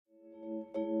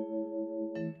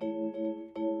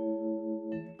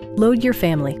Load your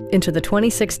family into the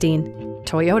 2016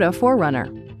 Toyota 4Runner.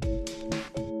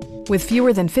 With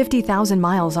fewer than 50,000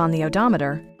 miles on the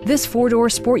odometer, this four-door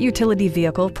sport utility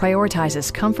vehicle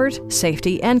prioritizes comfort,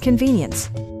 safety, and convenience.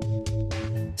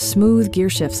 Smooth gear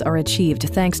shifts are achieved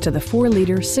thanks to the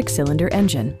 4-liter six-cylinder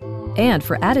engine. And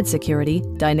for added security,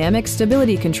 dynamic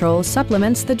stability control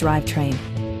supplements the drivetrain.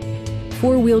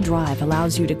 Four-wheel drive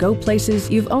allows you to go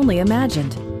places you've only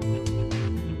imagined.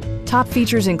 Top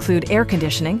features include air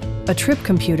conditioning, a trip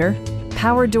computer,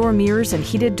 power door mirrors and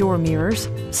heated door mirrors,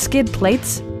 skid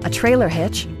plates, a trailer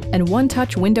hitch, and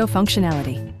one-touch window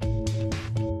functionality.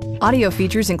 Audio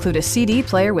features include a CD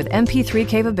player with MP3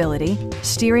 capability,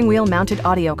 steering wheel mounted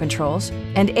audio controls,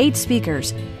 and 8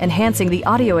 speakers, enhancing the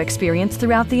audio experience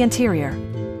throughout the interior.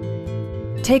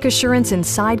 Take assurance in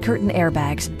side curtain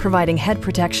airbags, providing head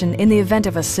protection in the event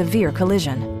of a severe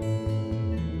collision.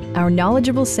 Our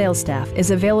knowledgeable sales staff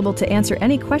is available to answer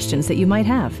any questions that you might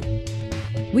have.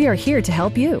 We are here to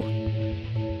help you.